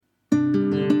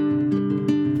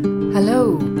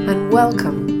Hello and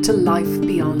welcome to Life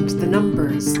Beyond the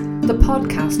Numbers, the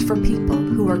podcast for people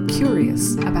who are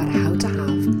curious about how to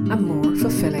have a more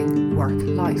fulfilling work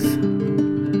life.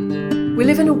 We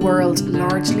live in a world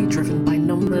largely driven by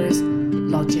numbers,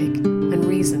 logic and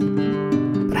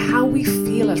reason. But how we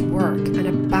feel at work and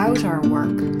about our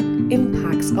work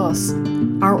impacts us,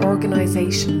 our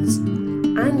organisations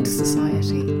and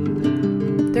society.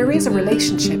 There is a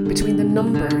relationship between the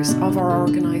numbers of our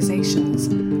organisations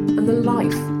and the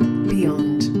life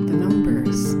beyond the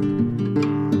numbers.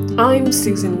 I'm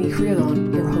Susan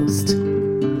Nichrialon, your host.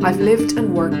 I've lived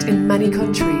and worked in many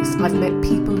countries. I've met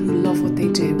people who love what they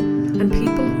do and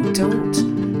people who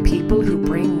don't, people who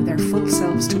bring their full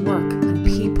selves to work and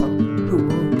people who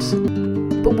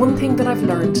won't. But one thing that I've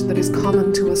learned that is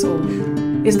common to us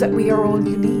all is that we are all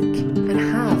unique and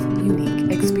have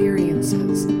unique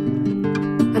experiences.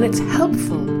 And it's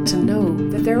helpful to know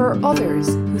that there are others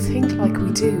who think like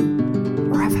we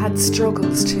do, or have had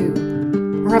struggles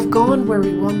too, or have gone where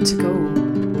we want to go,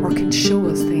 or can show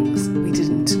us things we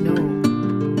didn't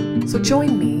know. So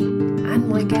join me and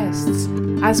my guests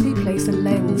as we place a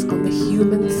lens on the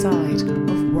human side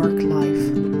of work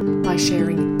life by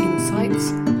sharing insights,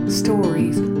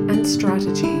 stories, and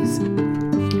strategies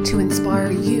to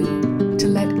inspire you to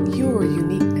let your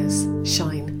uniqueness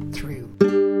shine through.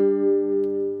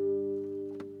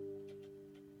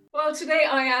 Well, today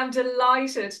I am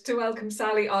delighted to welcome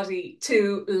Sally Oddy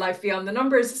to Life Beyond the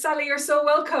Numbers. Sally, you're so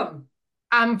welcome.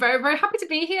 I'm very, very happy to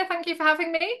be here. Thank you for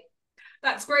having me.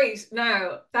 That's great.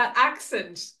 Now, that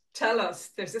accent, tell us,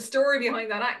 there's a story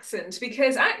behind that accent,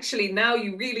 because actually now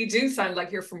you really do sound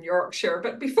like you're from Yorkshire,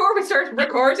 but before we started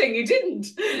recording, you didn't.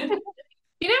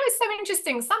 You know, it's so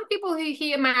interesting. Some people who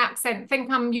hear my accent think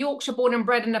I'm Yorkshire born and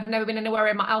bred and have never been anywhere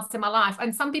else in my life.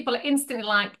 And some people are instantly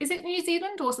like, is it New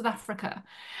Zealand or South Africa?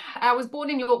 I was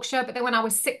born in Yorkshire, but then when I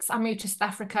was 6, I moved to South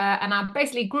Africa and I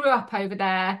basically grew up over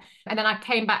there. And then I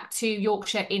came back to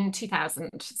Yorkshire in 2000.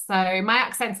 So my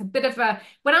accent's a bit of a,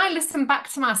 when I listen back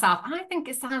to myself, I think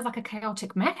it sounds like a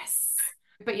chaotic mess.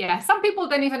 But yeah, some people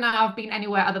don't even know I've been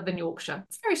anywhere other than Yorkshire.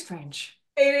 It's very strange.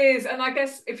 It is. And I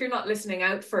guess if you're not listening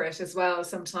out for it as well,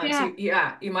 sometimes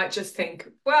you might just think,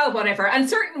 well, whatever. And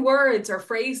certain words or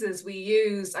phrases we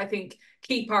use, I think,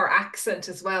 keep our accent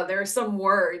as well. There are some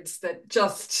words that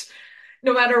just,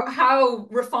 no matter how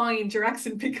refined your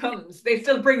accent becomes, they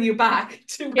still bring you back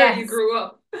to where you grew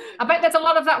up. I bet there's a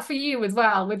lot of that for you as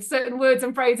well, with certain words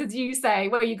and phrases you say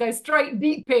where you go straight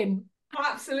deep in.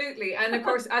 Absolutely. And of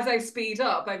course, as I speed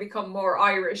up, I become more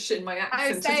Irish in my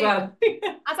accent as well.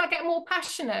 As I get more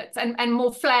passionate and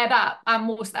more flared up, I'm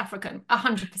more South African,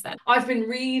 100%. I've been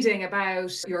reading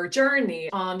about your journey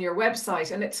on your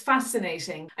website and it's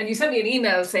fascinating. And you sent me an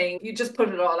email saying you just put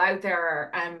it all out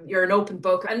there and you're an open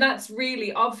book. And that's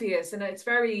really obvious and it's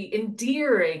very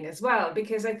endearing as well,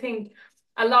 because I think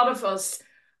a lot of us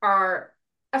are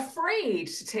afraid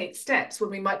to take steps when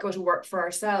we might go to work for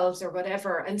ourselves or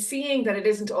whatever, and seeing that it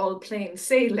isn't all plain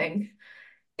sailing,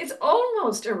 it's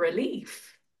almost a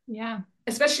relief. Yeah.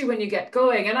 Especially when you get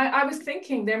going. And I was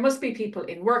thinking there must be people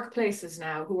in workplaces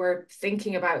now who are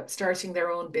thinking about starting their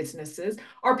own businesses,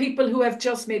 or people who have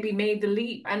just maybe made the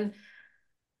leap. And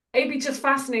it'd be just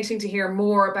fascinating to hear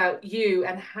more about you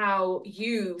and how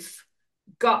you've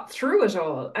got through it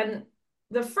all. And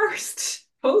the first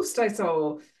post I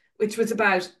saw, which was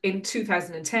about in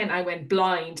 2010, I went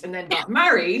blind and then got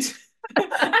married. And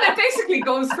it basically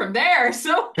goes from there.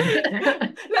 So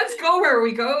let's go where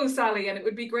we go, Sally, and it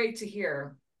would be great to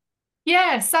hear.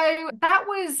 Yeah, so that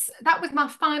was my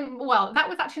final, well, that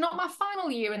was actually not my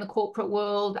final year in the corporate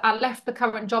world. I left the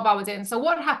current job I was in. So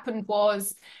what happened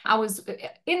was I was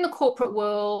in the corporate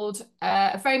world,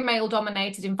 a very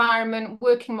male-dominated environment,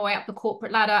 working my way up the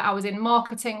corporate ladder. I was in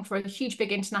marketing for a huge,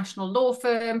 big international law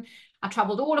firm. I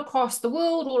traveled all across the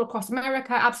world, all across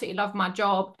America, absolutely loved my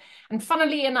job. And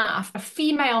funnily enough, a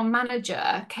female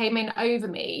manager came in over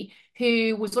me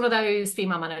who was one of those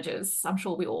female managers. I'm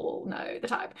sure we all know the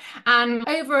type. And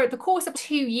over the course of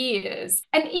 2 years,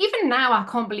 and even now, I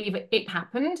can't believe it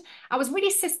happened. I was really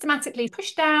systematically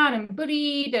pushed down and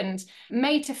bullied and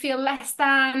made to feel less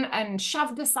than and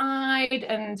shoved aside.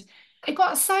 And it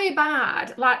got so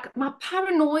bad, like my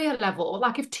paranoia level,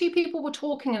 like if 2 people were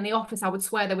talking in the office, I would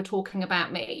swear they were talking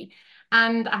about me.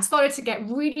 And I started to get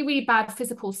really, really bad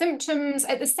physical symptoms.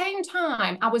 At the same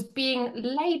time, I was being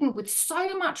laden with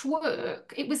so much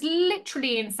work. It was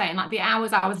literally insane, like the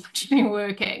hours I was actually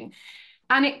working.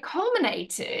 And it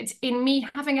culminated in me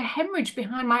having a hemorrhage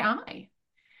behind my eye.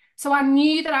 So I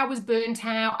knew that I was burnt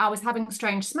out. I was having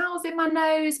strange smells in my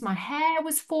nose. My hair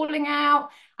was falling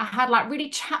out. I had like really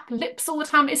chapped lips all the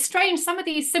time. It's strange. Some of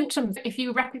these symptoms, if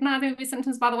you recognize any of these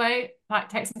symptoms, by the way, like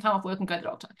take some time off work and go to the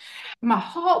doctor. My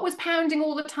heart was pounding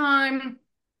all the time.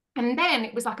 And then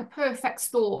it was like a perfect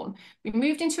storm. We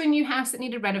moved into a new house that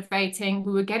needed renovating.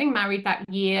 We were getting married that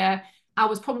year. I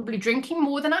was probably drinking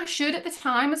more than I should at the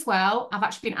time as well. I've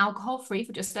actually been alcohol free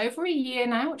for just over a year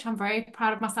now, which I'm very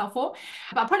proud of myself for.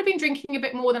 But I've probably been drinking a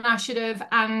bit more than I should have.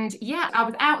 And yeah, I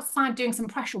was outside doing some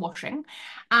pressure washing,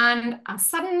 and I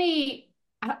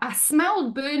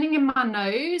smelled burning in my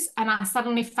nose, and I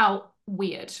suddenly felt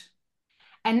weird.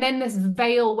 And then this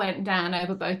veil went down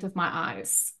over both of my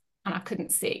eyes and I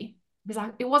couldn't see.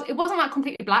 It wasn't like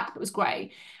completely black, but it was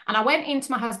grey. And I went into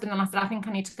my husband and I said, I think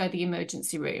I need to go to the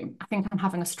emergency room. I think I'm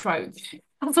having a stroke.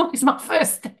 That's always my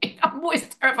first thing. I'm always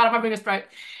terrified of having a stroke.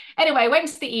 Anyway, I went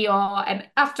to the ER, and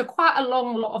after quite a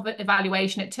long lot of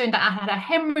evaluation, it turned out I had a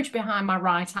hemorrhage behind my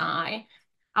right eye.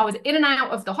 I was in and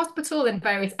out of the hospital and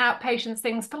various outpatients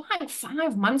things for like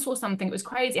 5 months or something. It was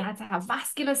crazy. I had to have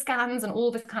vascular scans and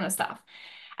all this kind of stuff.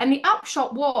 And the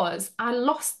upshot was I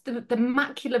lost the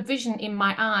macular vision in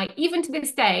my eye. Even to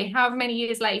this day, however many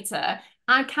years later,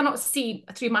 I cannot see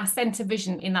through my center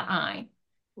vision in that eye.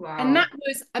 And Wow. that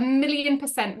was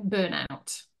 1,000,000%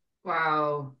 burnout.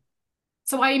 Wow.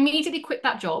 So I immediately quit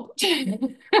that job.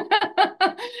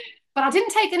 But I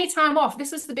didn't take any time off.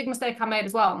 This was the big mistake I made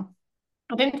as well.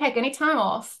 I didn't take any time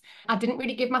off. I didn't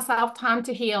really give myself time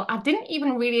to heal. I didn't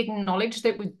even really acknowledge that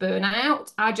it was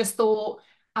burnout. I just thought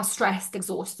I was stressed,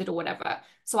 exhausted, or whatever.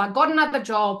 So I got another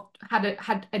job,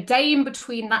 had a day in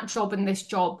between that job and this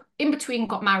job, in between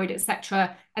got married,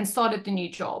 etc., and started the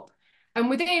new job. And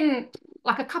within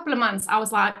like a couple of months, I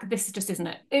was like, this just isn't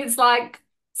it. It's like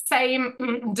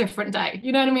same, different day.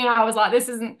 You know what I mean? I was like, this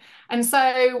isn't. And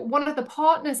so one of the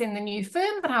partners in the new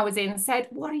firm that I was in said,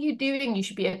 what are you doing? You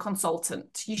should be a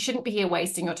consultant. You shouldn't be here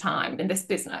wasting your time in this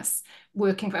business,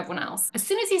 working for everyone else. As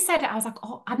soon as he said it, I was like,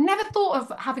 oh, I'd never thought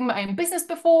of having my own business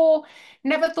before,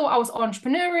 never thought I was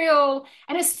entrepreneurial.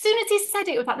 And as soon as he said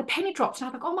it was like the penny dropped. And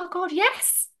I was like, oh my God,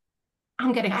 yes.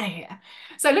 I'm getting out of here.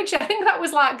 So literally, I think that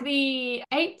was like the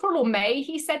April or May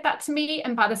he said that to me.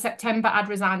 And by the September, I'd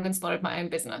resigned and started my own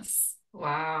business.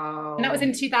 And that was in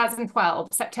Wow. 2012,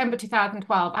 September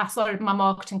 2012. I started my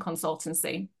marketing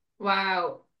consultancy.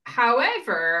 Wow.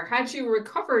 However, had you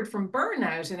recovered from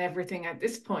burnout and everything at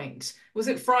this point? Was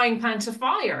it frying pan to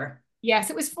fire?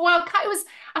 Yes, it was, well, it was,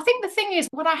 I think the thing is,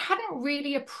 what I hadn't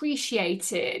really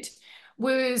appreciated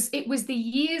was it was the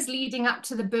years leading up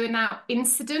to the burnout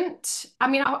incident. I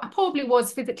mean, I probably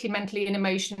was physically, mentally, and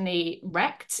emotionally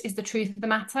wrecked, is the truth of the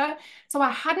matter. So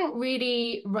I hadn't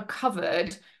really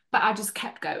recovered, but I just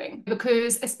kept going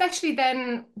because, especially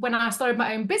then when I started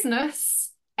my own business,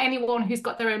 anyone who's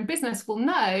got their own business will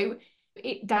know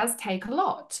it does take a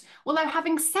lot. Although,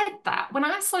 having said that, when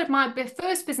I started my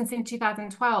first business in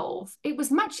 2012, it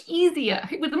was much easier.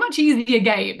 It was a much easier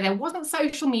game. There wasn't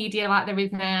social media like there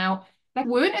is now. There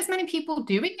weren't as many people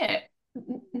doing it.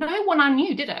 No one I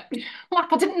knew did it.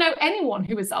 Like, I didn't know anyone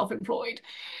who was self-employed.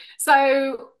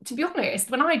 So, to be honest,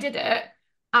 when I did it,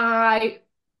 I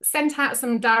sent out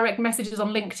some direct messages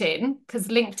on LinkedIn because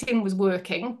LinkedIn was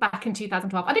working back in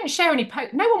 2012. I didn't share any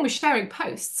posts. No one was sharing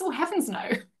posts. Oh, heavens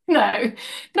no. No,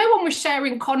 no one was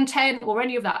sharing content or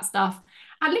any of that stuff.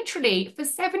 I literally, for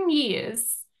 7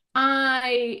 years,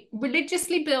 I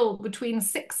religiously billed between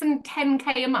 6 and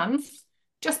 10K a month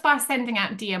just by sending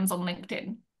out DMs on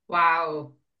LinkedIn.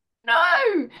 Wow.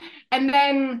 No. And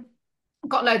then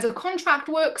got loads of contract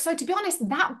work. So to be honest,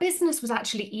 that business was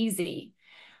actually easy.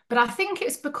 But I think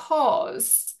it's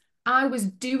because I was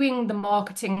doing the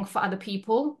marketing for other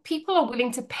people. People are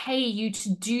willing to pay you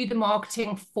to do the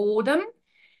marketing for them.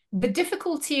 The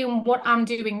difficulty in what I'm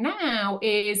doing now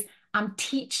is I'm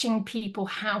teaching people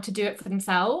how to do it for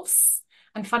themselves.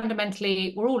 And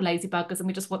fundamentally, we're all lazy buggers and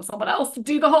we just want someone else to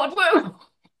do the hard work.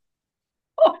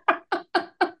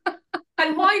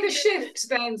 And why the shift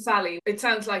then, Sally? It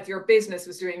sounds like your business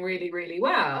was doing really, really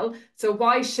well. So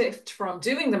why shift from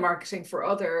doing the marketing for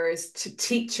others to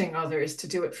teaching others to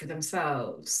do it for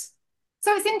themselves?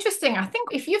 So it's interesting. I think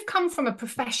if you've come from a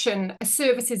profession, a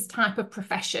services type of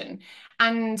profession,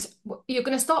 and you're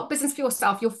going to start business for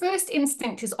yourself, your first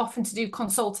instinct is often to do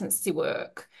consultancy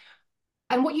work.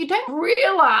 And what you don't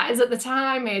realize at the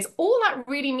time is all that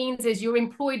really means is you're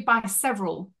employed by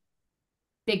several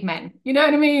big men. You know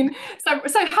what I mean?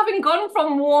 So having gone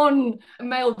from one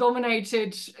male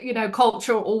dominated,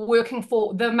 culture or working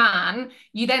for the man,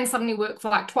 you then suddenly work for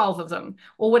like 12 of them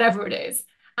or whatever it is.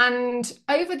 And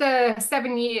over the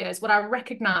 7 years, what I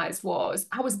recognized was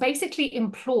I was basically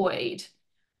employed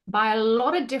by a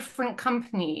lot of different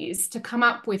companies to come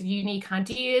up with unique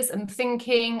ideas and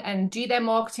thinking and do their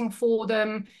marketing for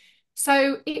them.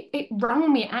 So it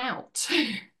wrung me out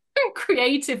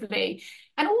creatively.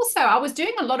 And also, I was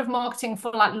doing a lot of marketing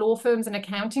for like law firms and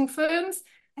accounting firms.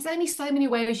 There's only so many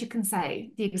ways you can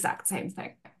say the exact same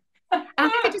thing. And I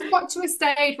think I just got to a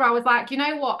stage where I was like, you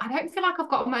know what? I don't feel like I've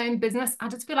got my own business. I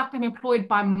just feel like I'm employed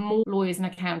by more lawyers and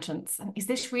accountants. And is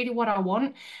this really what I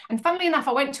want? And funnily enough,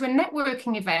 I went to a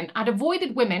networking event. I'd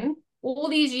avoided women all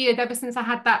these years, ever since I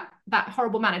had that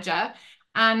horrible manager.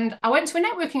 And I went to a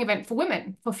networking event for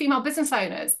women, for female business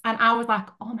owners. And I was like,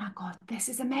 oh my God, this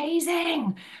is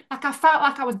amazing. Like I felt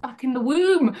like I was back in the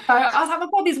womb. So I was like, oh my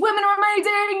God, these women are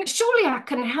amazing. Surely I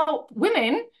can help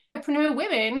women, entrepreneur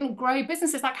women, grow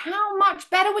businesses. Like, how much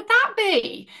better would that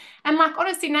be? And like,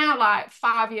 honestly, now, like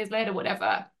 5 years later,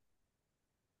 whatever,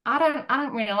 I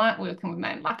don't really like working with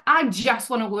men. Like I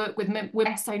just want to work with men.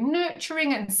 We're so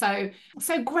nurturing and so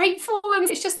grateful. And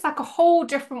it's just like a whole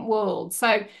different world.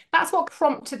 So that's what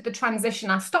prompted the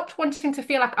transition. I stopped wanting to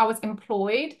feel like I was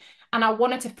employed and I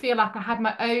wanted to feel like I had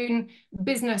my own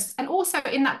business. And also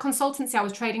in that consultancy, I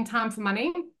was trading time for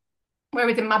money.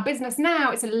 Whereas in my business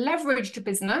now, it's a leveraged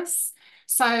business.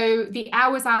 So the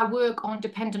hours I work aren't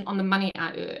dependent on the money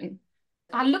I earn.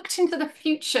 I looked into the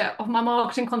future of my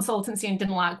marketing consultancy and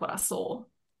didn't like what I saw.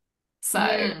 So,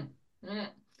 Mm, mm.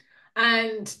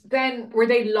 And then were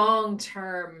they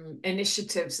long-term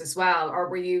initiatives as well, or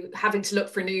were you having to look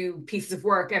for new pieces of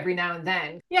work every now and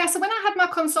then? yeah, so when I had my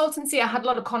consultancy, I had a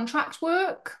lot of contract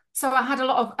work. So I had a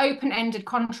lot of open-ended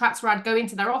contracts where I'd go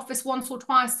into their office once or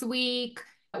twice a week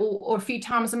or a few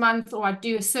times a month, or I'd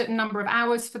do a certain number of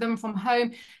hours for them from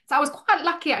home. So I was quite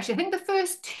lucky, actually. I think the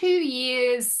first 2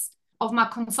 years of my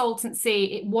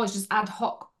consultancy, it was just ad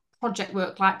hoc project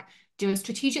work, like do a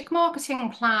strategic marketing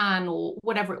plan or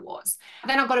whatever it was.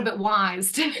 Then I got a bit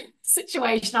wise to the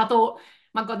situation. I thought,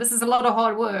 my God, this is a lot of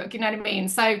hard work, you know what I mean?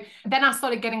 So then I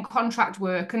started getting contract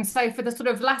work. And so for the sort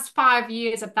of last 5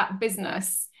 years of that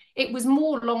business, it was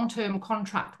more long-term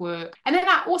contract work. And then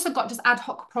I also got just ad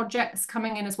hoc projects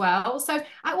coming in as well. So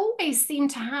I always seem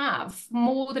to have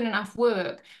more than enough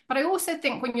work. But I also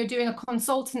think when you're doing a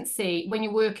consultancy, when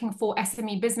you're working for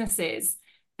SME businesses,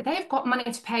 they've got money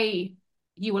to pay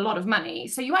you a lot of money.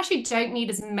 So you actually don't need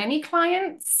as many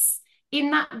clients in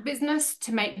that business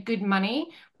to make good money.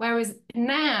 Whereas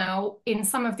now, in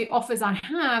some of the offers I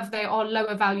have, they are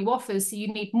lower value offers, so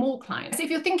you need more clients. So if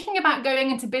you're thinking about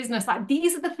going into business, like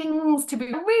these are the things to be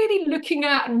really looking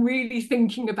at and really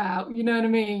thinking about, you know what I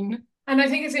mean? And I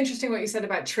think it's interesting what you said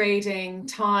about trading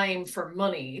time for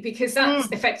money, because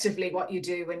that's effectively what you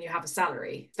do when you have a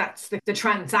salary. That's the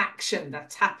transaction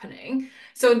that's happening.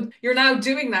 So you're now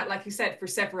doing that, like you said, for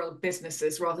several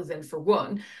businesses rather than for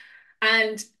one.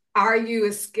 And are you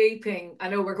escaping? I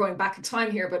know we're going back in time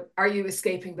here, but are you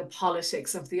escaping the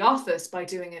politics of the office by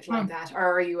doing it like that?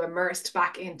 Or are you immersed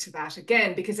back into that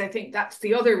again? Because I think that's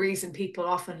the other reason people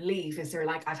often leave is they're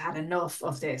like, I've had enough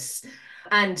of this.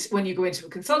 And when you go into a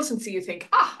consultancy, you think,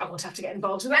 I won't have to get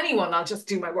involved with anyone. I'll just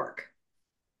do my work.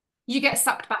 You get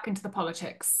sucked back into the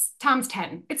politics times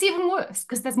 10. It's even worse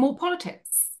because there's more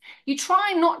politics. You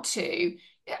try not to.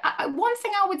 One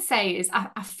thing I would say is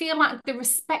I feel like the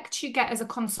respect you get as a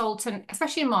consultant,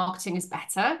 especially in marketing, is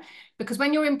better because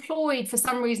when you're employed, for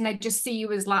some reason, they just see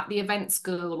you as like the events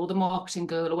girl or the marketing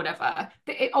girl or whatever.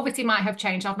 It obviously might have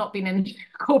changed. I've not been in the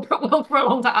corporate world for a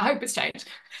long time. I hope it's changed.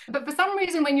 But for some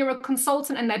reason, when you're a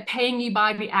consultant and they're paying you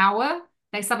by the hour,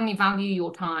 they suddenly value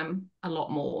your time a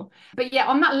lot more. But yeah,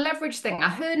 on that leverage thing, I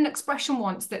heard an expression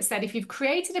once that said, if you've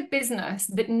created a business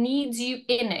that needs you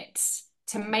in it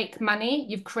to make money,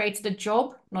 you've created a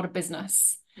job, not a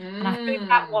business. And I heard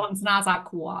that once and I was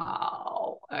like,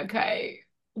 wow, okay,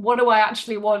 what do I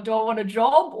actually want? Do I want a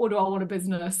job or do I want a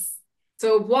business?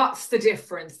 So what's the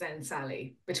difference then,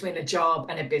 Sally, between a job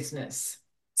and a business?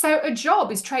 So a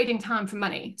job is trading time for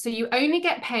money. So you only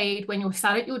get paid when you're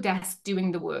sat at your desk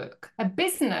doing the work. A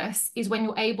business is when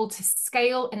you're able to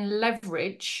scale and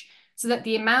leverage so that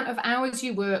the amount of hours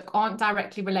you work aren't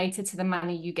directly related to the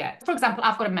money you get. For example,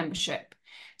 I've got a membership.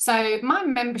 So my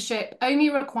membership only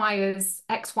requires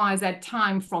XYZ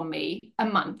time from me a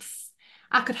month.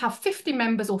 I could have 50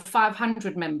 members or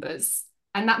 500 members,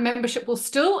 and that membership will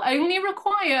still only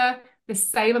require the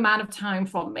same amount of time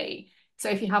from me. So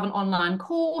if you have an online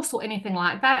course or anything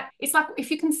like that, it's like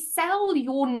if you can sell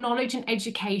your knowledge and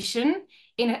education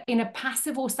in a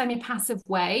passive or semi-passive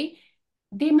way,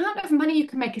 the amount of money you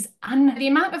can make is the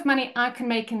amount of money I can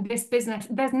make in this business,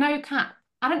 there's no cap.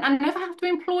 I never have to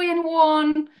employ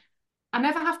anyone. I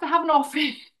never have to have an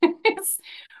office.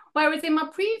 Whereas in my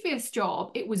previous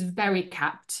job, it was very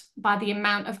capped by the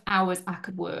amount of hours I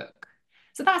could work.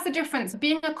 So that's the difference.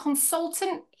 Being a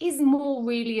consultant is more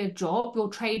really a job. You're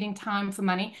trading time for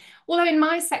money. Although in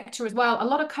my sector as well, a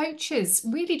lot of coaches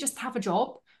really just have a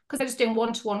job because they're just doing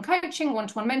one-to-one coaching,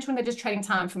 one-to-one mentoring. They're just trading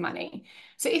time for money.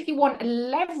 So if you want a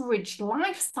leveraged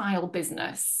lifestyle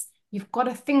business, you've got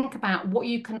to think about what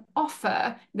you can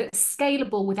offer that's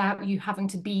scalable without you having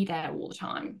to be there all the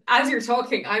time. As you're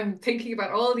talking, I'm thinking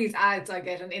about all these ads I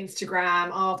get on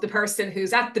Instagram of the person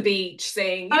who's at the beach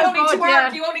saying, you don't need to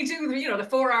work, you only do, the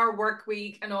 4-hour work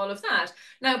week and all of that.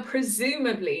 Now,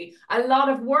 presumably, a lot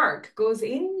of work goes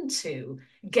into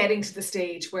getting to the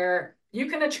stage where you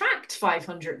can attract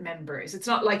 500 members. It's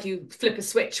not like you flip a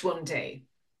switch one day.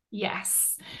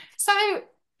 Yes. So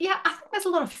yeah, I think there's a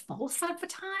lot of false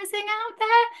advertising out there.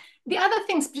 The other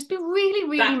things, just be really,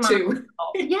 really mindful.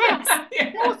 Yes.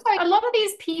 Yeah. Also, a lot of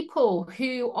these people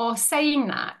who are saying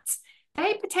that,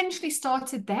 they potentially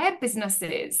started their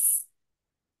businesses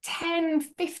 10,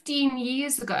 15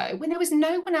 years ago when there was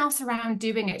no one else around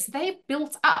doing it. So they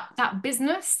built up that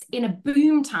business in a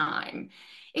boom time.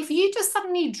 If you just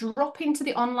suddenly drop into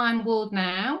the online world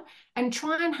now and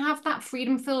try and have that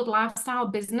freedom-filled lifestyle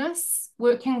business,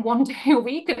 working 1 day a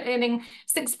week and earning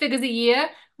 6 figures a year,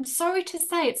 I'm sorry to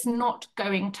say it's not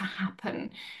going to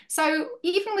happen. So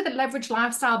even with a leveraged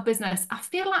lifestyle business, I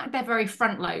feel like they're very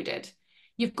front-loaded.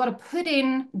 You've got to put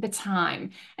in the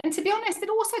time. And to be honest, it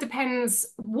also depends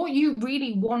what you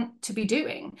really want to be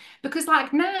doing. Because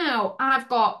like now I've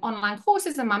got online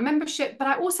courses and my membership, but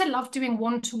I also love doing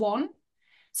one-to-one.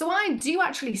 So I do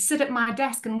actually sit at my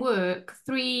desk and work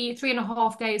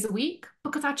 3.5 days a week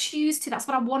because I choose to. That's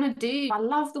what I want to do. I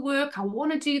love the work. I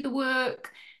want to do the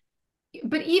work.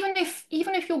 But even if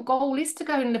your goal is to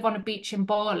go and live on a beach in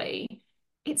Bali,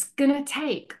 it's going to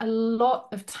take a lot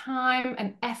of time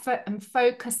and effort and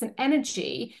focus and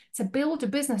energy to build a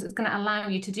business that's going to allow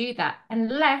you to do that,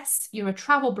 unless you're a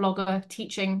travel blogger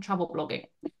teaching travel blogging.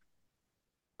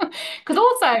 Because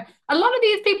also, a lot of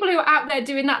these people who are out there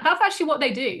doing that, that's actually what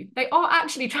they do. They are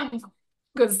actually travel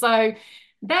bloggers. So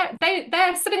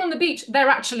they're sitting on the beach, they're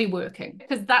actually working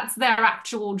because that's their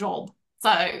actual job.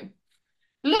 So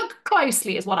look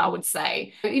closely is what I would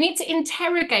say. You need to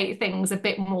interrogate things a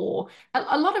bit more.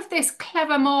 A lot of this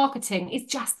clever marketing is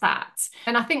just that.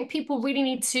 And I think people really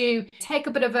need to take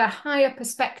a bit of a higher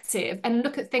perspective and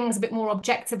look at things a bit more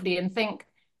objectively and think,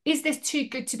 is this too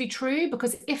good to be true?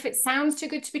 Because if it sounds too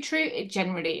good to be true, it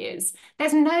generally is.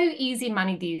 There's no easy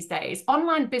money these days.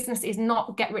 Online business is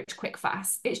not get rich quick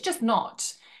fast. It's just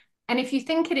not. And if you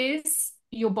think it is,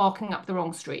 you're barking up the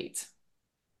wrong street.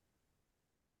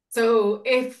 So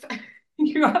if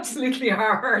you absolutely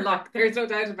are, like, there's no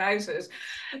doubt about it.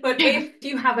 But if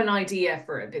you have an idea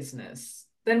for a business,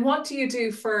 then what do you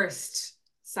do first,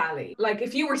 Sally? Like,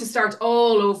 if you were to start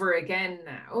all over again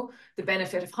now, the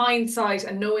benefit of hindsight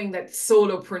and knowing that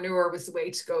solopreneur was the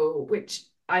way to go, which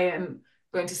I am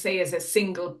going to say is a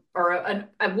single or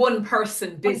a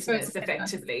one-person business,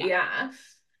 effectively, yeah.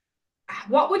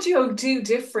 What would you do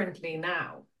differently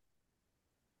now?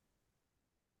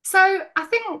 So I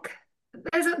think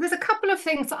there's a couple of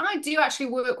things. So I do actually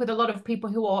work with a lot of people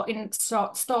who are in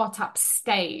startup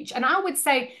stage. And I would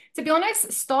say, to be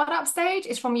honest, startup stage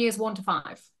is from years 1 to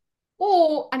 5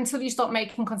 or until you start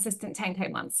making consistent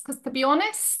 10K months. Because to be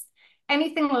honest,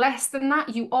 anything less than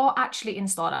that, you are actually in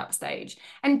startup stage.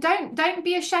 And don't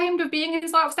be ashamed of being in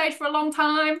startup stage for a long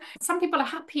time. Some people are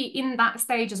happy in that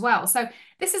stage as well. So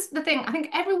this is the thing. I think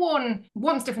everyone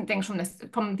wants different things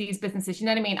from these businesses. You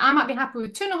know what I mean? I might be happy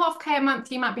with 2.5K a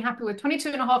month. You might be happy with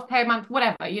 22.5K a month,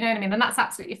 whatever. You know what I mean? And that's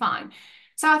absolutely fine.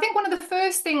 So I think one of the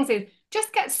first things is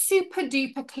just get super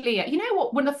duper clear. You know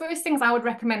what? One of the first things I would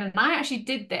recommend, and I actually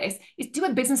did this, is do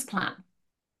a business plan.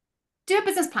 Do a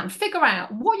business plan, figure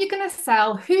out what you're going to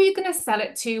sell, who you're going to sell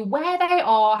it to, where they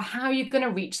are, how you're going to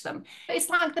reach them. It's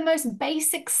like the most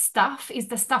basic stuff is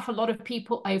the stuff a lot of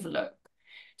people overlook.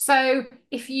 So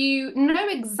if you know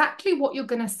exactly what you're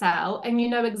going to sell and you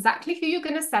know exactly who you're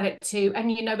going to sell it to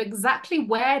and you know exactly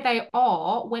where they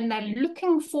are when they're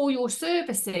looking for your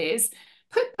services,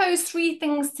 put those 3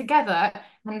 things together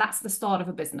and that's the start of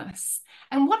a business.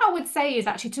 And what I would say is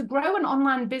actually to grow an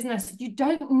online business, you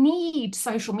don't need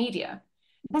social media.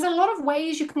 There's a lot of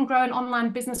ways you can grow an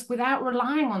online business without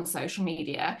relying on social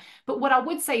media. But what I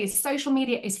would say is social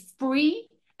media is free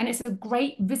and it's a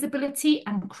great visibility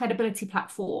and credibility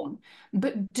platform.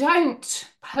 But don't,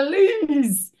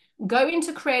 please, go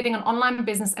into creating an online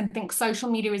business and think social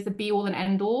media is the be all and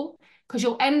end all. because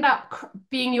you'll end up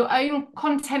being your own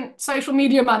content social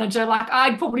media manager, like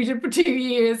I probably did for 2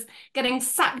 years, getting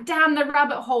sucked down the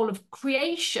rabbit hole of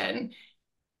creation,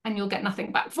 and you'll get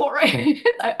nothing back for it.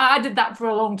 I did that for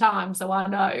a long time, so I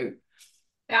know.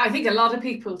 I think a lot of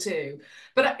people do.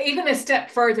 But even a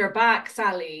step further back,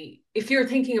 Sally, if you're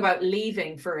thinking about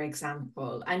leaving, for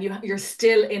example, and you're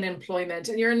still in employment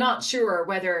and you're not sure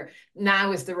whether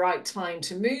now is the right time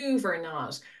to move or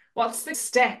not, what's the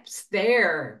steps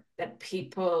there that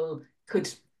people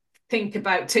could think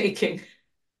about taking?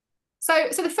 So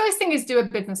the first thing is do a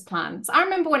business plan. So I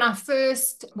remember when I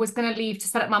first was going to leave to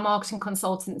set up my marketing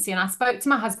consultancy, and I spoke to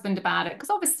my husband about it because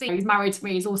obviously he's married to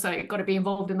me. He's also got to be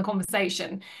involved in the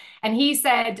conversation. And he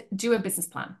said, do a business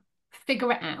plan.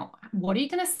 Figure it out. What are you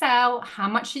going to sell? How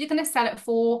much are you going to sell it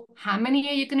for? How many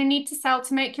are you going to need to sell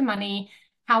to make your money?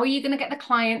 How are you going to get the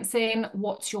clients in?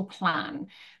 What's your plan?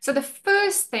 So the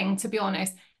first thing, to be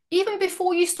honest, even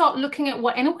before you start looking at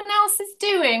what anyone else is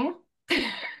doing,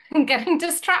 and getting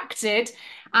distracted,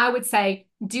 I would say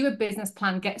do a business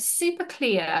plan. Get super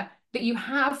clear that you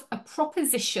have a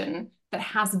proposition that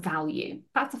has value.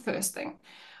 That's the first thing.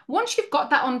 Once you've got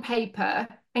that on paper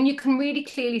and you can really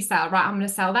clearly sell, right, I'm going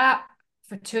to sell that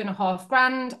for 2.5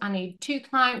 grand. I need 2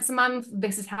 clients a month.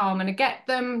 This is how I'm going to get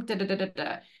them. Da, da, da, da,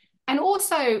 da. And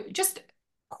also just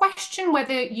question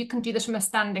whether you can do this from a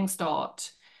standing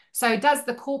start. So does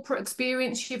the corporate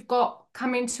experience you've got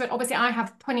come into it? Obviously, I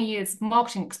have 20 years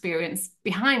marketing experience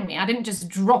behind me. I didn't just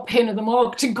drop in as a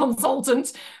marketing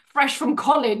consultant fresh from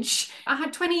college. I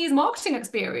had 20 years marketing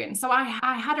experience. So I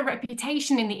had a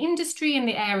reputation in the industry, in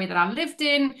the area that I lived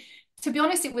in. To be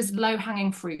honest, it was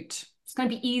low-hanging fruit. It's going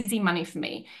to be easy money for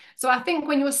me. So I think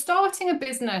when you're starting a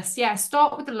business, yeah,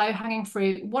 start with the low-hanging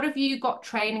fruit. What have you got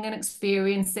training and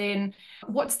experience in?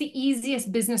 What's the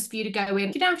easiest business for you to go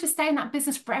in? You don't have to stay in that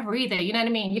business forever either. You know what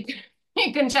I mean?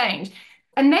 You can change.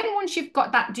 And then once you've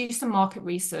got that, do some market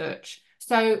research.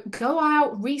 So go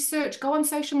out, research, go on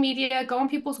social media, go on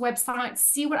people's websites,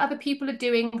 see what other people are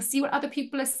doing, see what other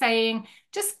people are saying,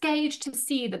 just gauge to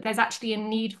see that there's actually a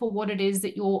need for what it is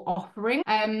that you're offering.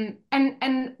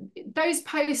 And those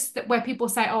posts where people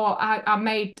say, oh, I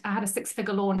had a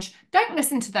 6-figure launch, don't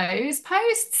listen to those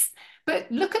posts, but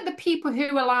look at the people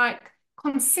who are like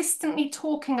consistently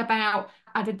talking about,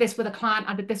 I did this with a client,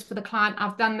 I did this with a client,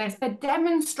 I've done this. They're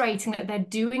demonstrating that they're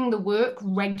doing the work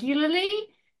regularly,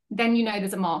 then you know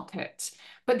there's a market.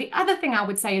 But the other thing I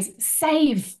would say is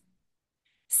save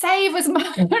as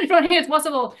much money as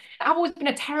possible. I've always been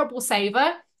a terrible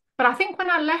saver, but I think when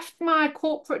I left my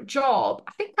corporate job,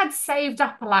 I think I'd saved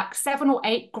up like 7 or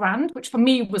 8 grand, which for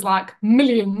me was like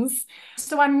millions.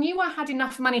 So I knew I had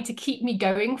enough money to keep me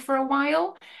going for a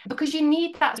while, because you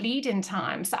need that lead-in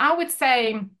time. So I would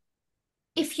say,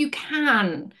 if you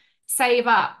can save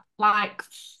up, like,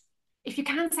 if you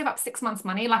can save up 6 months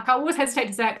money, like I always hesitate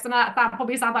to say it, because that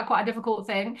probably sounds like quite a difficult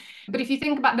thing. But if you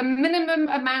think about the minimum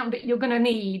amount that you're going to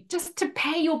need just to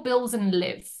pay your bills and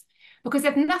live, because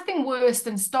there's nothing worse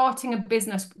than starting a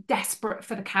business desperate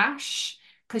for the cash,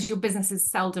 because your business is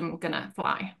seldom going to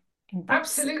fly.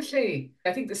 Absolutely.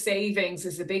 I think the savings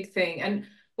is a big thing. And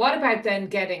what about then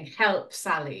getting help,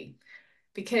 Sally?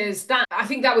 Because I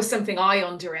think that was something I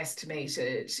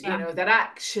underestimated, Yeah. you know, that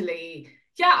actually,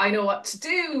 yeah, I know what to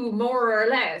do more or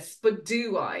less, but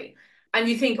do I? And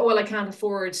you think, oh, well, I can't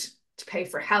afford to pay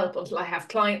for help until I have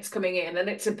clients coming in. And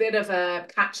it's a bit of a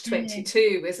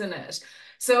catch-22, isn't it?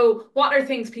 So what are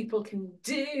things people can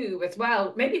do as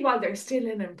well, maybe while they're still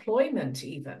in employment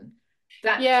even?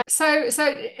 Yeah, so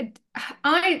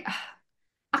I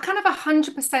kind of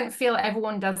 100% feel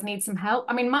everyone does need some help.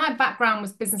 I mean, my background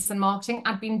was business and marketing.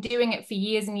 I'd been doing it for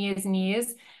years and years and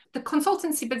years. The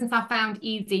consultancy business I found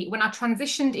easy. When I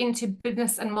transitioned into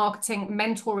business and marketing,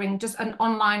 mentoring, just an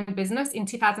online business in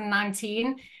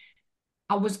 2019,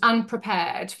 I was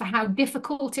unprepared for how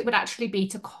difficult it would actually be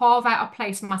to carve out a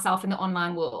place for myself in the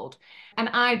online world. And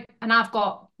I've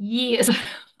got years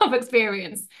of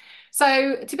experience.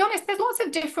 So to be honest, there's lots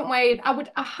of different ways. I would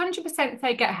 100%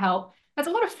 say get help. There's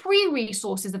a lot of free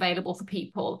resources available for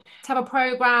people to have a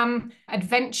program.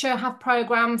 Adventure have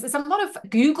programs. There's a lot of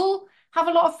Google have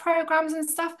a lot of programs and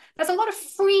stuff. There's a lot of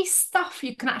free stuff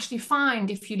you can actually find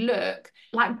if you look,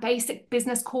 like basic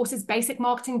business courses, basic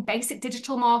marketing, basic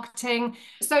digital marketing.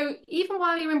 So even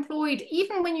while you're employed,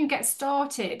 even when you get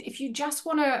started, if you just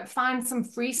want to find some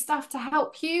free stuff to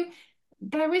help you,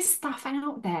 there is stuff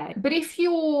out there. But if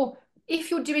you're if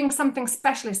you're doing something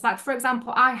specialist, like for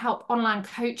example, I help online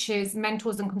coaches,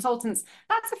 mentors, and consultants.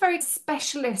 That's a very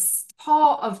specialist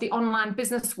part of the online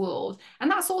business world.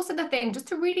 And that's also the thing, just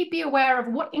to really be aware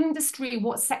of what industry,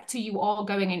 what sector you are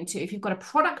going into. If you've got a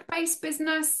product-based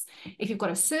business, if you've got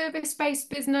a service-based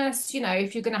business, you know,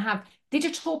 if you're going to have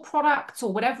digital products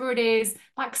or whatever it is,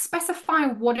 like specify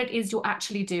what it is you're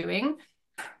actually doing.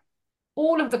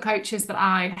 All of the coaches that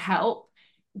I help,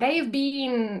 they've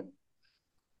been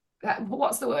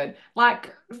what's the word?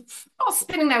 Like, not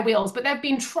spinning their wheels, but they've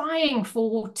been trying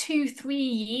for 2, 3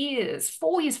 years,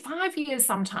 4 years, 5 years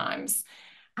sometimes,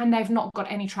 and they've not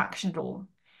got any traction at all.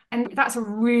 And that's a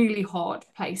really hard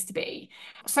place to be.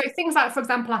 So things like, for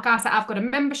example, like I said, I've got a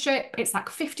membership. It's like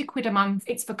 50 quid a month.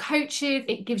 It's for coaches.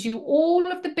 It gives you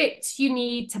all of the bits you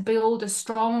need to build a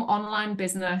strong online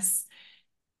business.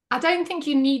 I don't think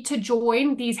you need to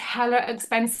join these hella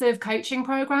expensive coaching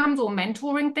programs or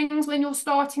mentoring things when you're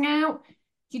starting out.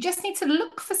 You just need to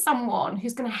look for someone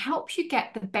who's going to help you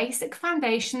get the basic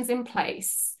foundations in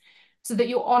place so that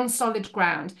you're on solid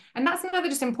ground. And that's another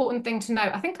just important thing to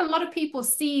know. I think a lot of people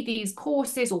see these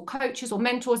courses or coaches or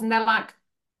mentors and they're like,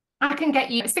 I can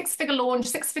get you a 6-figure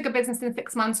launch, 6-figure business in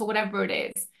 6 months or whatever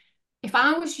it is. If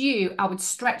I was you, I would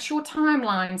stretch your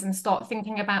timelines and start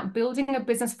thinking about building a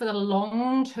business for the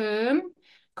long term,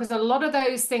 because a lot of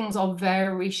those things are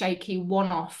very shaky,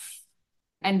 one-off,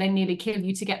 and they nearly kill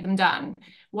you to get them done.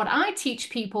 What I teach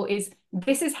people is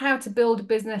this is how to build a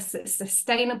business that's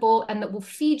sustainable and that will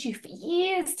feed you for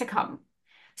years to come.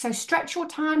 So stretch your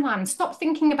timeline. Stop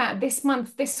thinking about this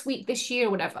month, this week, this year,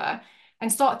 whatever,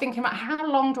 and start thinking about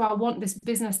how long do I want this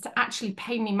business to actually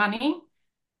pay me money,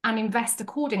 and invest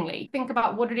accordingly. Think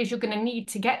about what it is you're going to need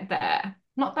to get there.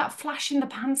 Not that flash in the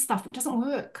pan stuff. It doesn't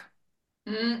work.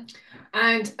 And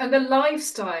the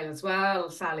lifestyle as well,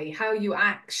 Sally, how you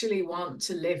actually want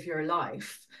to live your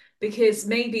life. Because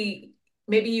maybe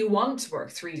you want to work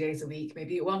 3 days a week,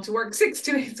 maybe you want to work 6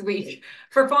 days a week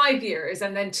for 5 years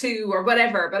and then 2 or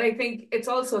whatever. But I think it's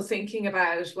also thinking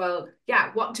about, well, yeah,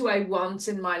 what do I want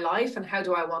in my life and how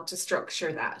do I want to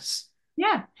structure that?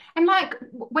 Yeah. And like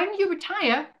when you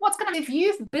retire, what's going to, if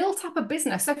you've built up a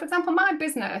business? So for example, my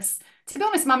business, to be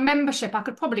honest, my membership, I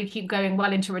could probably keep going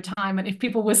well into retirement if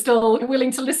people were still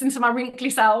willing to listen to my wrinkly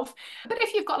self. But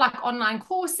if you've got like online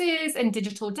courses and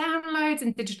digital downloads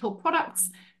and digital products,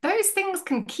 those things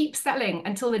can keep selling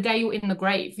until the day you're in the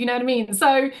grave. You know what I mean?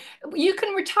 So you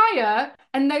can retire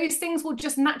and those things will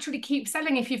just naturally keep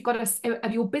selling if you've got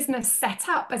your business set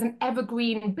up as an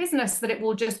evergreen business that it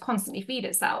will just constantly feed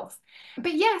itself.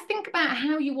 But yeah, think about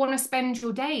how you want to spend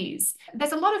your days.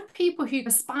 There's a lot of people who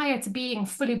aspire to being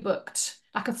fully booked,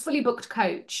 like a fully booked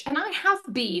coach. And I have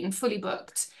been fully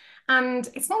booked. And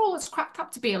it's not all it's cracked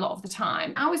up to be a lot of the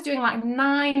time. I was doing like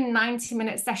 9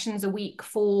 90-minute sessions a week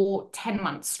for 10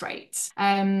 months straight.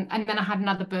 And then I had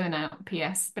another burnout,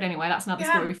 PS. But anyway, that's another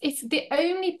story. If the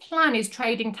only plan is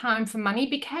trading time for money,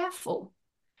 be careful,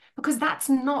 because that's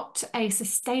not a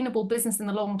sustainable business in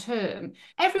the long term.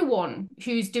 Everyone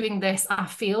who's doing this, I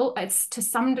feel, it's to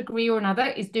some degree or another,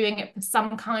 is doing it for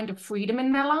some kind of freedom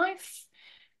in their life.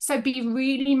 So be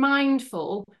really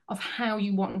mindful of how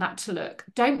you want that to look.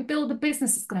 Don't build a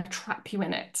business that's going to trap you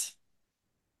in it.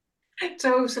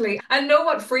 Totally. And know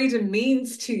what freedom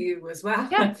means to you as well,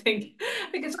 Yeah. I think.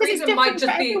 Because Because freedom might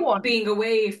just be being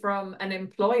away from an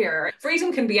employer.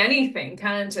 Freedom can be anything,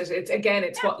 can't it? It's again,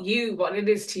 it's what it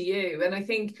is to you. And I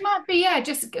think it might be, yeah,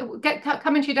 just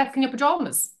come into your desk in your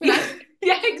pajamas, you know?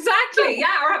 Yeah, exactly.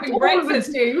 Yeah, or having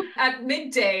breakfast at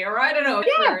midday, or I don't know.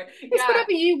 Yeah, it's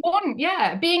whatever you want.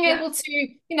 Yeah, being able to,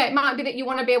 you know, it might be that you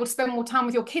want to be able to spend more time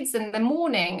with your kids in the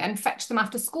morning and fetch them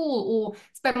after school, or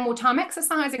spend more time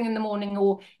exercising in the morning,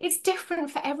 or it's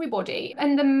different for everybody.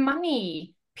 And the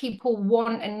money people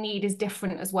want and need is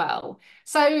different as well.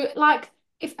 So, like,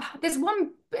 if there's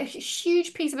one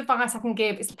huge piece of advice I can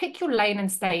give, is pick your lane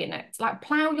and stay in it. Like,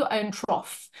 plow your own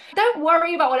trough. Don't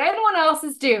worry about what anyone else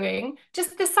is doing.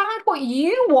 Just decide what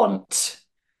you want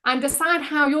and decide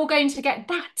how you're going to get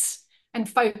that and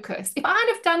focus. If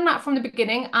I'd have done that from the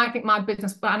beginning, I think my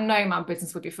business, but I know my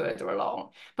business would be further along.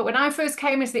 But when I first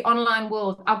came into the online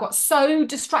world, I got so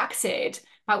distracted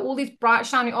by all these bright,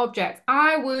 shiny objects.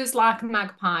 I was like a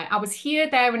magpie. I was here,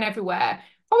 there, and everywhere,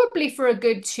 probably for a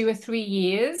good 2 or 3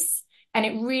 years. And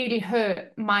it really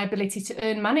hurt my ability to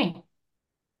earn money.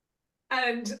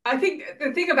 And I think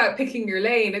the thing about picking your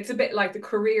lane, it's a bit like the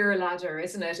career ladder,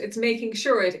 isn't it? It's making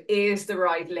sure it is the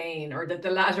right lane, or that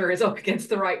the ladder is up against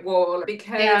the right wall,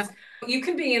 because you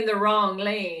can be in the wrong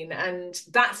lane and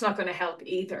that's not going to help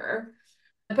either.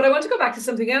 But I want to go back to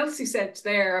something else you said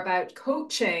there about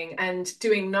coaching and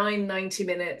doing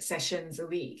 90-minute sessions a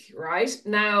week, right?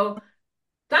 Now,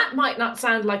 that might not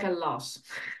sound like a lot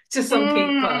to some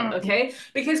people, okay?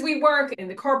 Because we work in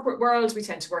the corporate world, we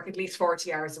tend to work at least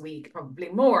 40 hours a week, probably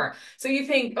more. So you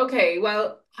think, okay,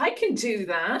 well, I can do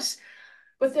that.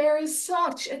 But there is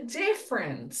such a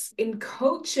difference in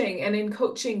coaching and in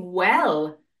coaching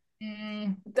well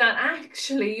that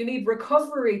actually you need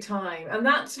recovery time. And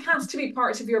that has to be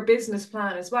part of your business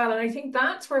plan as well. And I think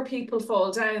that's where people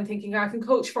fall down thinking, I can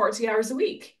coach 40 hours a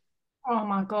week. Oh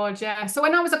my God, yeah. So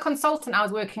when I was a consultant, I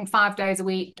was working 5 days a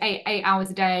week, eight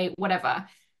hours a day, whatever.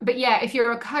 But yeah, if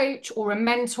you're a coach or a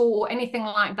mentor or anything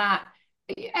like that,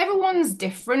 everyone's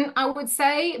different, I would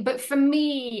say. But for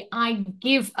me, I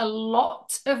give a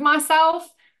lot of myself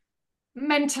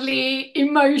mentally,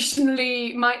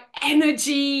 emotionally, my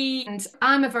energy. And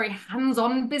I'm a very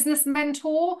hands-on business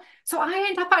mentor. So I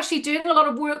end up actually doing a lot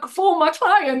of work for my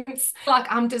clients. Like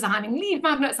I'm designing lead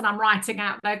magnets and I'm writing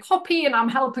out their copy and I'm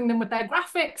helping them with their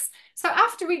graphics. So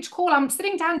after each call, I'm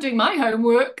sitting down doing my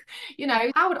homework.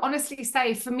 I would honestly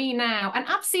say for me now, and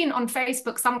I've seen on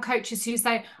Facebook some coaches who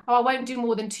say, oh, I won't do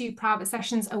more than 2 private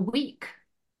sessions a week.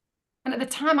 And at the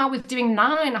time I was doing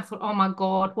 9, I thought, oh my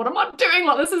God, what am I doing?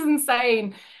 Like, this is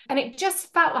insane. And it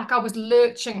just felt like I was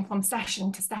lurching from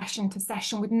session to session to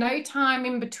session with no time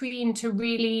in between to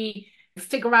really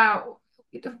figure out,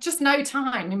 just no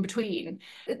time in between.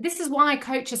 This is why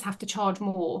coaches have to charge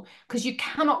more, because you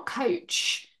cannot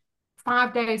coach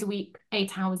 5 days a week,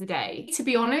 8 hours a day. To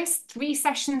be honest, 3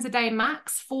 sessions a day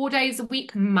max, 4 days a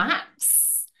week max.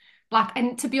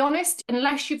 And to be honest,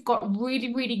 unless you've got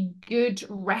really, really good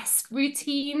rest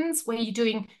routines where you're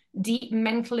doing deep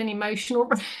mental and emotional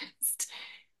rest,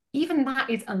 even that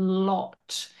is a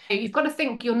lot. You've got to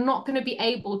think you're not going to be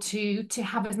able to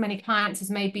have as many clients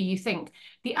as maybe you think.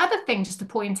 The other thing, just to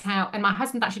point out, and my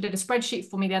husband actually did a spreadsheet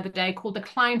for me the other day called the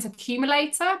client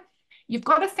accumulator. You've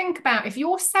got to think about if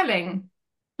you're selling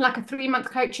like a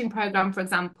 3-month coaching program, for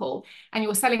example, and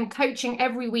you're selling coaching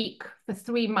every week for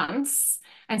 3 months,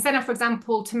 and say now, for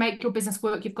example, to make your business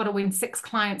work, you've got to win 6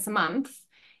 clients a month.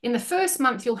 In the first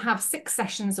month, you'll have 6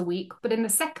 sessions a week, but in the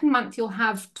second month, you'll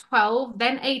have 12,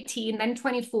 then 18, then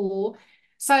 24.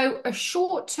 So a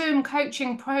short-term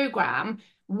coaching program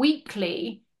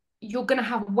weekly, you're going to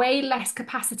have way less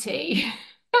capacity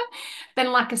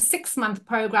than like a 6-month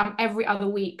program every other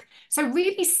week. So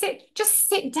really just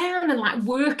sit down and like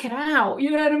work it out.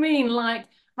 You know what I mean? Like,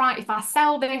 right, if I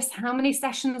sell this, how many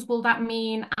sessions will that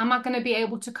mean? Am I going to be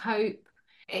able to cope?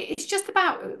 It's just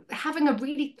about having a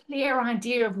really clear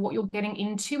idea of what you're getting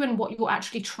into and what you're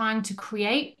actually trying to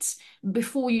create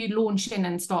before you launch in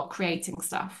and start creating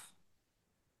stuff.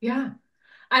 Yeah.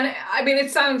 And I mean,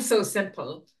 it sounds so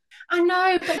simple. I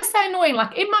know, but it's so annoying.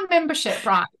 Like in my membership,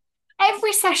 right?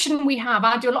 Every session we have,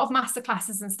 I do a lot of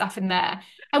masterclasses and stuff in there.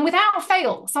 And without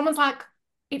fail, someone's like,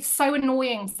 it's so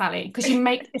annoying, Sally, because you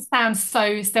make this sound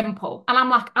so simple. And I'm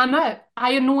like, I know,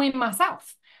 I annoy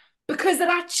myself because it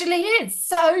actually is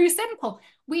so simple.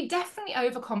 We definitely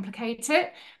overcomplicate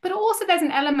it, but also there's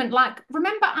an element like,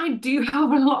 remember, I do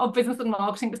have a lot of business and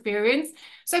marketing experience.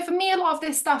 So for me, a lot of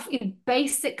this stuff is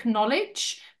basic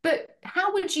knowledge, but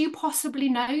how would you possibly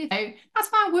know though? That's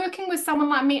why working with someone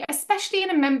like me, especially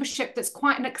in a membership that's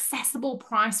quite an accessible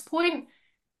price point,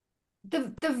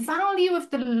 the value of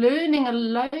the learning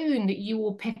alone that you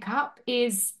will pick up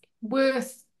is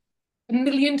worth a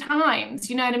million times,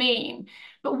 you know what I mean?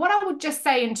 But what I would just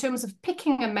say in terms of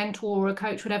picking a mentor or a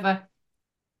coach, whatever,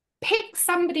 pick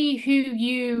somebody who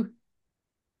you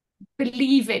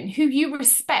believe in, who you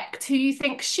respect, who you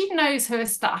think she knows her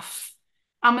stuff.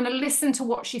 I'm going to listen to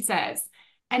what she says,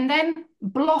 and then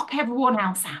block everyone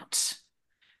else out.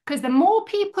 Because the more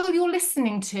people you're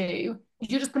listening to,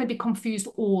 you're just going to be confused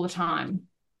all the time,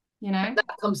 you know?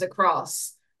 That comes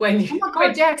across when you... Oh my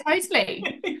God, yeah, totally.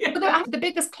 Yeah. But the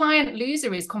biggest client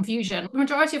loser is confusion. The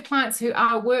majority of clients who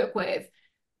I work with,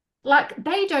 like,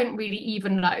 they don't really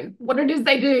even know what it is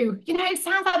they do. You know, it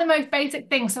sounds like the most basic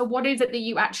thing. So what is it that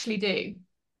you actually do?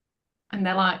 And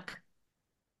they're like,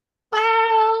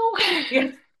 well,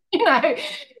 Yeah. you know,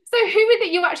 so who is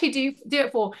it you actually do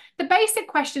it for? The basic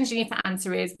questions you need to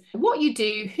answer is what you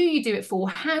do, who you do it for,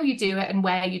 how you do it, and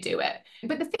where you do it.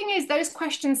 But the thing is, those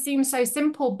questions seem so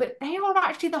simple, but they are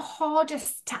actually the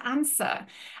hardest to answer.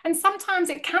 And sometimes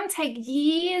it can take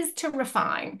years to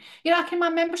refine. You know, like in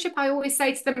my membership, I always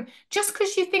say to them, just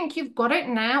because you think you've got it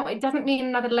now, it doesn't mean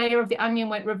another layer of the onion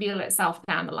won't reveal itself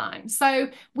down the line. So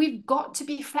we've got to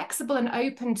be flexible and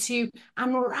open to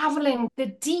unraveling the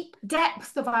deep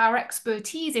depth of our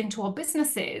expertise into our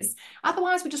businesses.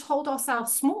 Otherwise, we just hold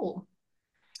ourselves small.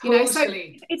 So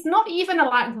Totally. it's not even a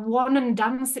like one and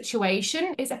done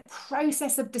situation. It's a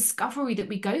process of discovery that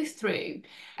we go through.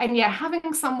 And yeah,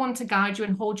 having someone to guide you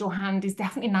and hold your hand is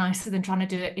definitely nicer than trying to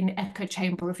do it in the echo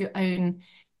chamber of your own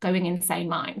going insane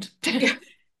mind. Yeah.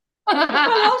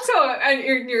 Well, also,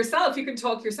 and yourself, you can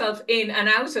talk yourself in and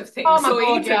out of Oh things my so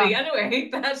God, easily yeah. anyway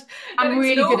that I'm it's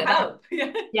really no good at that. help.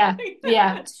 Yeah. Yeah,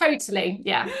 yeah, totally.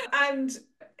 Yeah. And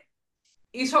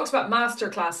you talked about master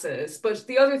classes, but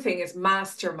the other thing is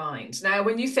mastermind. Now,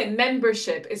 when you say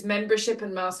membership, is membership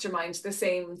and mastermind the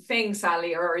same thing,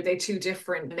 Sally, or are they two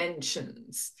different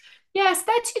mentions? Yes,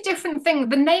 they're two different things.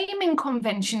 The naming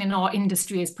convention in our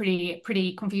industry is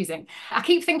pretty confusing. I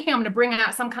keep thinking I'm going to bring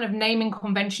out some kind of naming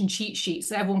convention cheat sheet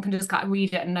so everyone can just kind of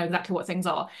read it and know exactly what things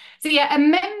are. So yeah, a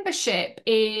membership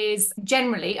is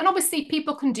generally, and obviously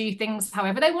people can do things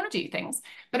however they want to do things,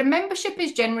 but a membership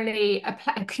is generally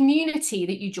a community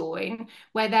that you join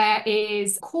where there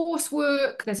is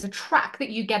coursework, there's a track that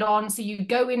you get on, so you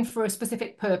go in for a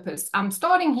specific purpose. I'm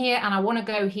starting here and I want to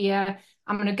go here.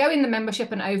 I'm going to go in the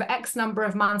membership and over X number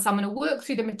of months, I'm going to work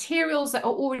through the materials that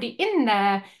are already in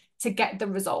there to get the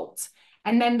result.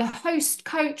 And then the host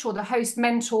coach or the host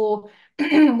mentor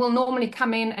will normally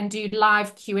come in and do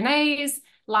live Q&As,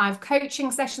 live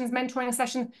coaching sessions, mentoring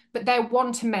sessions, but they're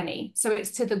one-to-many. So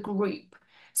it's to the group.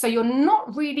 So you're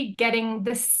not really getting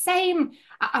the same.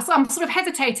 So I'm sort of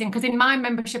hesitating because in my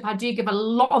membership, I do give a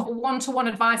lot of one-to-one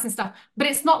advice and stuff, but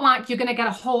it's not like you're going to get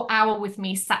a whole hour with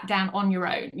me sat down on your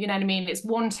own. You know what I mean? It's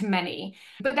one-to-many.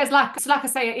 But there's like I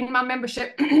say, in my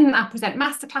membership, I present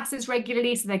masterclasses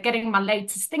regularly. So they're getting my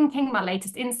latest thinking, my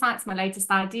latest insights, my latest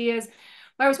ideas.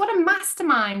 Whereas what a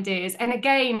mastermind is, and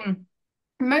again,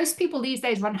 most people these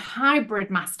days run hybrid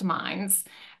masterminds.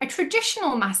 A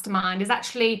traditional mastermind is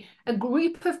actually a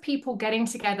group of people getting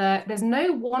together. There's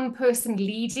no one person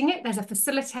leading it. There's a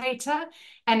facilitator,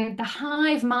 and the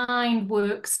hive mind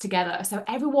works together. So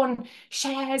everyone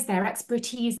shares their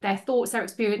expertise, their thoughts, their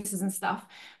experiences and stuff.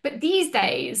 But these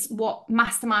days, what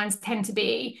masterminds tend to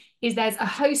be is there's a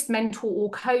host, mentor, or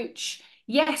coach.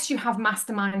 Yes, you have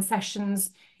mastermind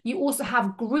sessions. You also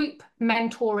have group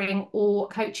mentoring or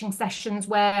coaching sessions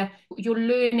where you're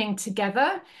learning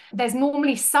together. There's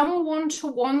normally some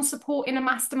one-to-one support in a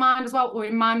mastermind as well, or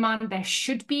in my mind, there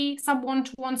should be some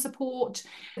one-to-one support.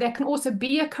 There can also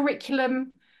be a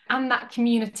curriculum and that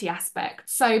community aspect.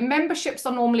 So memberships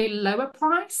are normally lower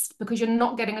priced because you're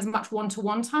not getting as much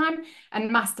one-to-one time, and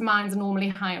masterminds are normally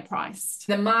higher priced.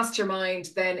 The mastermind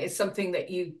then is something that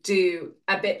you do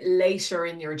a bit later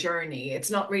in your journey.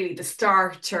 It's not really the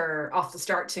starter off the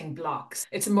starting blocks.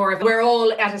 It's more of we're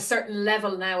all at a certain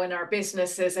level now in our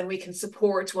businesses and we can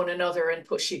support one another and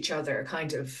push each other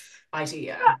kind of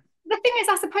idea. The thing is,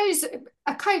 I suppose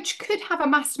a coach could have a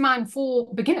mastermind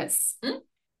for beginners.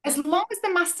 As long as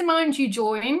the mastermind you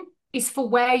join is for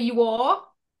where you are,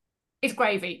 it's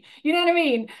gravy. You know what I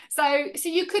mean? So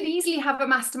you could easily have a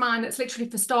mastermind that's literally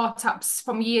for startups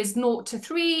from years 0 to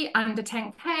 3, under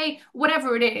 10K,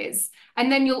 whatever it is.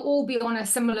 And then you'll all be on a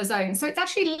similar zone. So it's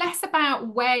actually less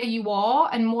about where you are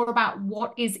and more about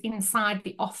what is inside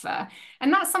the offer.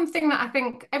 And that's something that I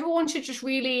think everyone should just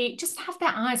really just have their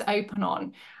eyes open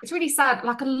on. It's really sad.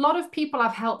 Like a lot of people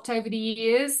I've helped over the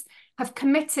years have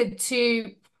committed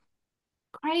to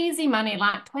crazy money,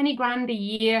 like 20 grand a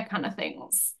year kind of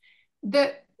things,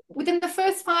 that within the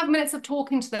first 5 minutes of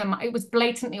talking to them, it was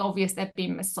blatantly obvious they'd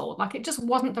been missold. Like it just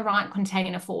wasn't the right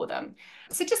container for them.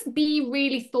 So just be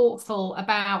really thoughtful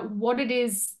about what it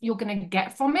is you're going to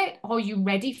get from it. Are you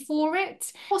ready for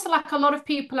it? Also, like a lot of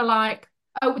people are like,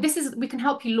 oh, we can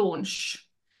help you launch.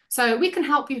 So we can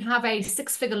help you have a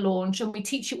 6-figure launch and we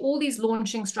teach you all these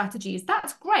launching strategies.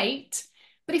 That's great.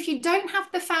 But if you don't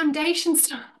have the foundations,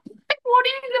 what are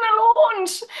you going to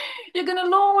launch? You're going to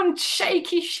launch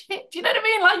shaky shit. You know what I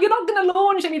mean? Like you're not going to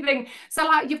launch anything. So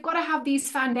like you've got to have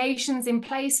these foundations in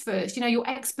place first. You know, your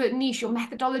expert niche, your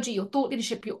methodology, your thought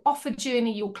leadership, your offer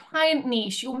journey, your client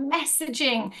niche, your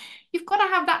messaging. You've got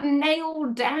to have that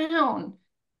nailed down.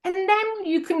 And then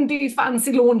you can do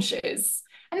fancy launches.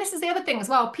 And this is the other thing as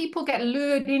well. People get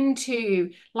lured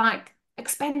into like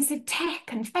expensive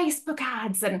tech and Facebook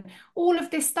ads and all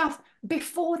of this stuff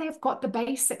before they've got the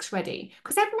basics ready,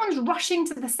 because everyone's rushing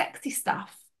to the sexy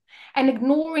stuff and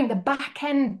ignoring the back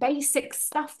end basic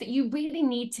stuff that you really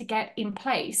need to get in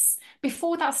place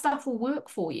before that stuff will work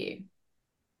for you.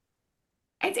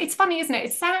 It's funny, isn't it?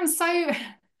 It sounds so,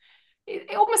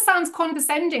 it almost sounds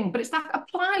condescending, but it's like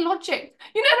apply logic.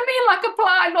 You know what I mean? Like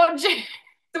apply logic.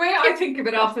 The way I think of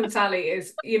it often, Sally,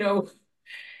 is, you know,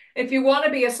 if you want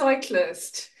to be a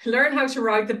cyclist, learn how to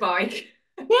ride the bike.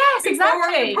 Yes, before you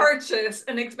exactly. purchase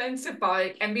an expensive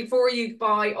bike and before you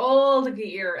buy all the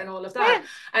gear and all of that. Yeah.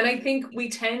 And I think we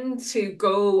tend to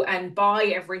go and buy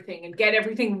everything and get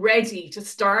everything ready to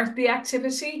start the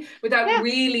activity without Yeah.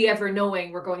 really ever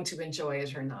knowing we're going to enjoy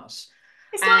it or not.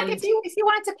 It's like And if you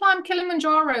wanted to climb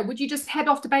Kilimanjaro, would you just head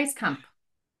off to base camp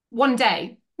one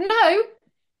day? No.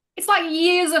 It's like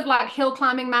years of like hill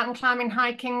climbing, mountain climbing,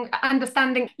 hiking,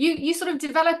 understanding. You sort of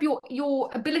develop your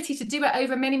ability to do it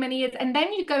over many, many years, and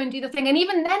then you go and do the thing. And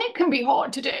even then it can be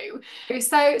hard to do.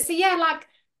 So yeah, like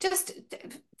just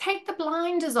take the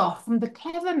blinders off from the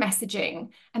clever messaging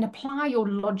and apply your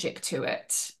logic to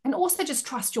it. And also just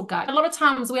trust your gut. A lot of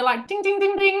times we're like, ding, ding,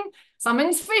 ding, ding,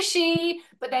 something's fishy,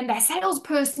 but then their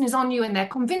salesperson is on you and they're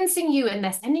convincing you and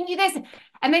they're sending you this.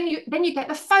 And then you get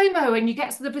the FOMO and you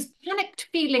get sort of this panicked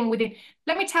feeling within.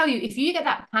 Let me tell you, if you get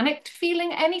that panicked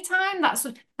feeling anytime,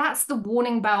 that's the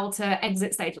warning bell to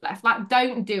exit stage left. Like,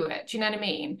 don't do it. Do you know what I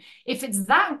mean? If it's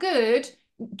that good,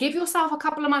 give yourself a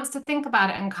couple of months to think about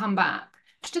it and come back.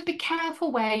 Just be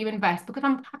careful where you invest, because I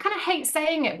kind of hate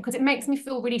saying it because it makes me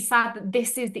feel really sad that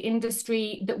this is the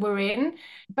industry that we're in.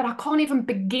 But I can't even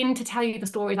begin to tell you the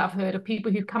stories I've heard of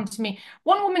people who've come to me.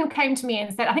 One woman came to me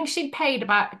and said, I think she'd paid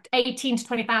about $18,000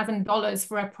 to $20,000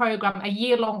 for a program, a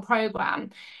year-long program.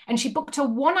 And she booked a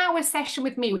 1 hour session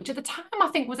with me, which at the time I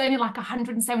think was only like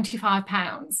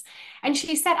 £175. And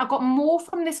she said, I got more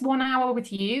from this 1 hour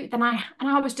with you than and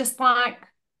I was just like,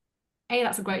 A,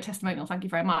 that's a great testimonial. Thank you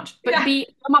very much. But yeah, B,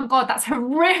 oh my God, that's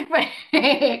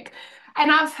horrific.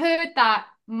 And I've heard that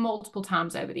multiple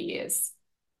times over the years.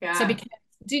 So yeah.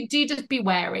 do you just be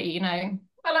wary, you know?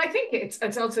 Well, I think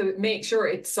it's also make sure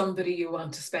it's somebody you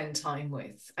want to spend time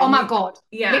with. Oh And my God,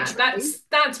 yeah, literally.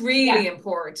 that's really Yeah.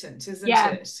 important, isn't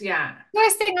Yeah. it? Yeah.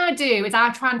 First thing I do is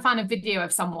I try and find a video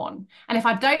of someone. And if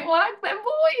I don't like their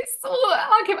voice, or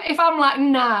like if I'm like,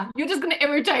 nah, you're just going to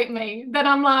irritate me, then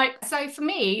I'm like, so for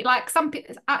me, like some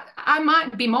people, I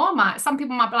might be Marmite. Some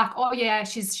people might be like, oh yeah,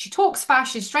 she talks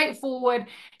fast, she's straightforward.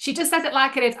 She just says it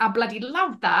like it is. I bloody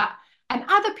love that. And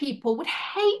other people would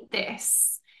hate this.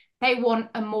 They want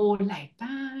a more laid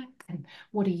back and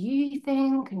what do you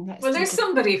think? And let's Well, do there's the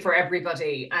somebody for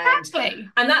everybody, exactly.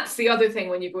 and that's the other thing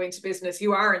when you go into business,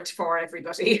 you aren't for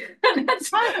everybody, and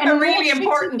that's Right. a And nor really should you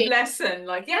important be. lesson.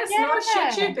 Like, yes, nor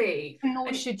should you Yeah. be, Nor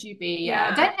and should you be. Yeah.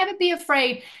 yeah, Don't ever be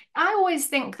afraid. I always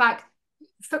think like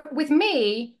with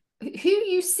me, who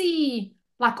you see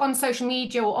like on social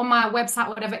media or on my website, or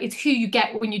whatever, is who you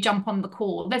get when you jump on the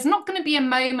call. There's not going to be a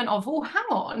moment of, oh, hang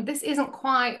on, this isn't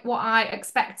quite what I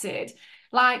expected.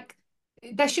 Like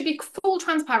there should be full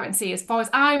transparency as far as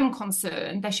I'm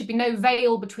concerned. There should be no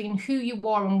veil between who you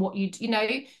are and what you know.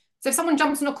 So if someone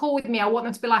jumps on a call with me, I want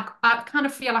them to be like, I kind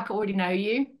of feel like I already know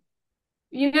you.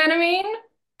 You know what I mean?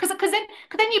 Because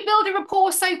then you build a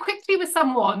rapport so quickly with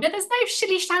someone. There's no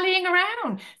shilly-shallying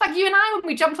around. It's like you and I when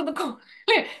we jumped on the call,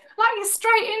 like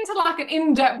straight into like an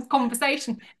in-depth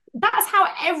conversation. That's how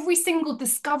every single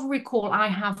discovery call I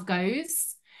have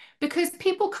goes. Because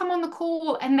people come on the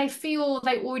call and they feel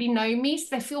they already know me,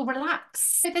 so they feel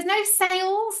relaxed. So there's no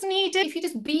sales needed. If you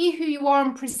just be who you are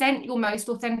and present your most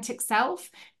authentic self,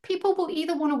 people will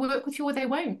either want to work with you or they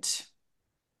won't.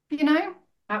 You know?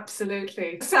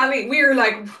 absolutely. Sally, we're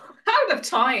like out of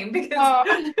time because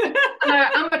Oh, no,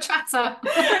 I'm a chatter.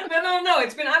 no,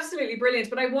 it's been absolutely brilliant.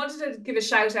 But I wanted to give a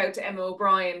shout out to Emma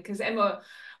O'Brien, because Emma,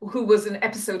 who was in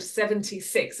episode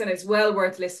 76 and is well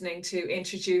worth listening to,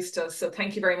 introduced us. So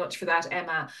thank you very much for that,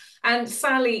 Emma. And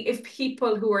Sally, if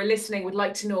people who are listening would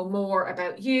like to know more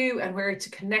about you and where to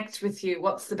connect with you,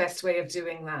 what's the best way of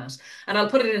doing that? And I'll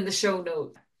put it in the show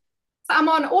notes. So I'm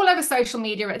on all over social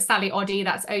media at Sally Oddy,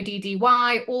 that's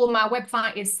ODDY, or my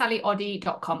website is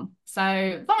sallyoddy.com. So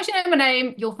as long as you know my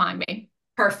name, you'll find me.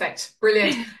 Perfect.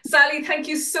 Brilliant. Sally, thank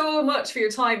you so much for your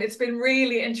time. It's been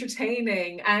really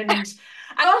entertaining and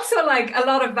also like a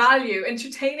lot of value,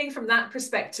 entertaining from that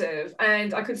perspective.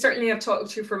 And I could certainly have talked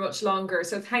to you for much longer.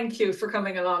 So thank you for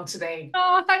coming along today.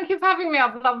 Oh, thank you for having me.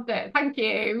 I've loved it. Thank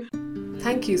you.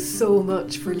 Thank you so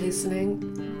much for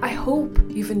listening. I hope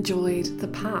you've enjoyed the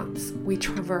paths we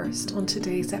traversed on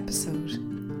today's episode.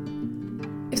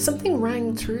 If something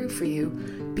rang through for you,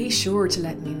 be sure to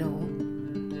let me know.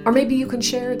 Or maybe you can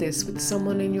share this with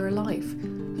someone in your life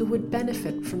who would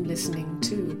benefit from listening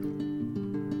too.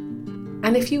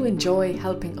 And if you enjoy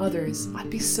helping others,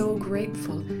 I'd be so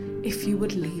grateful if you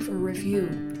would leave a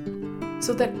review,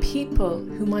 so that people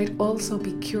who might also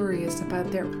be curious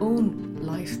about their own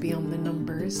life beyond the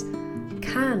numbers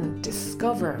can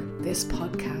discover this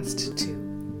podcast too.